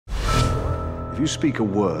you speak a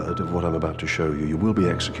word of what I'm about to show you, you will be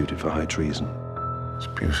executed for high treason. It's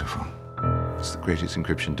beautiful. It's the greatest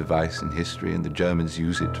encryption device in history, and the Germans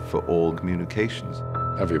use it for all communications.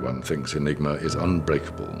 Everyone thinks Enigma is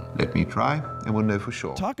unbreakable. Let me try, and we'll know for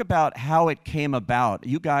sure. Talk about how it came about.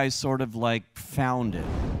 You guys sort of like found it.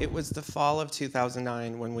 It was the fall of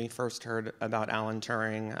 2009 when we first heard about Alan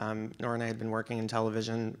Turing. Nora and I had been working in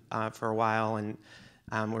television for a while, and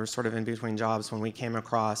we were sort of in between jobs when we came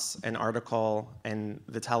across an article in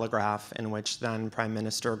The Telegraph in which then Prime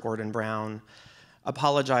Minister Gordon Brown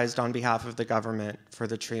apologized on behalf of the government for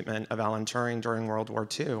the treatment of Alan Turing during World War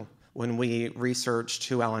II. When we researched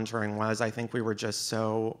who Alan Turing was, I think we were just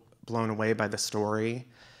so blown away by the story.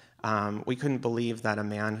 We couldn't believe that a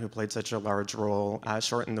man who played such a large role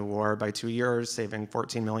shortened the war by 2 years, saving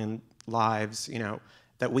 14 million lives,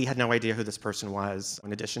 that we had no idea who this person was.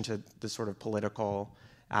 In addition to the sort of political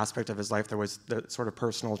aspect of his life, there was the sort of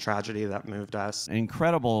personal tragedy that moved us. An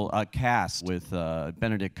incredible cast with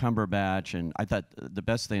Benedict Cumberbatch, and I thought the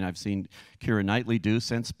best thing I've seen Keira Knightley do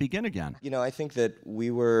since Begin Again. I think that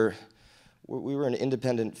we were an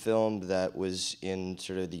independent film that was in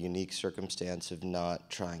sort of the unique circumstance of not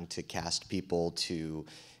trying to cast people to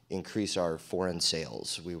increase our foreign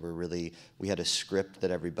sales. We had a script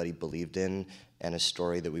that everybody believed in and a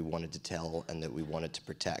story that we wanted to tell and that we wanted to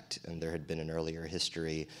protect. And there had been an earlier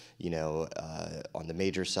history, on the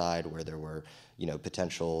major side where there were,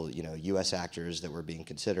 potential, U.S. actors that were being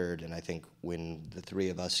considered. And I think when the three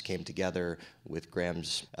of us came together with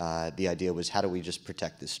Graham's, the idea was, how do we just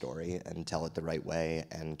protect this story and tell it the right way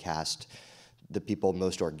and cast the people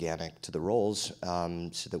most organic to the roles,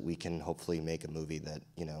 so that we can hopefully make a movie that,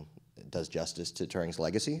 does justice to Turing's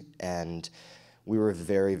legacy. And we were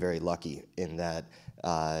very, very lucky in that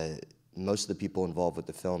most of the people involved with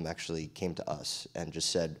the film actually came to us and just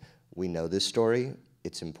said, we know this story,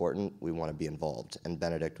 it's important, we want to be involved. And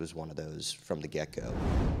Benedict was one of those from the get-go.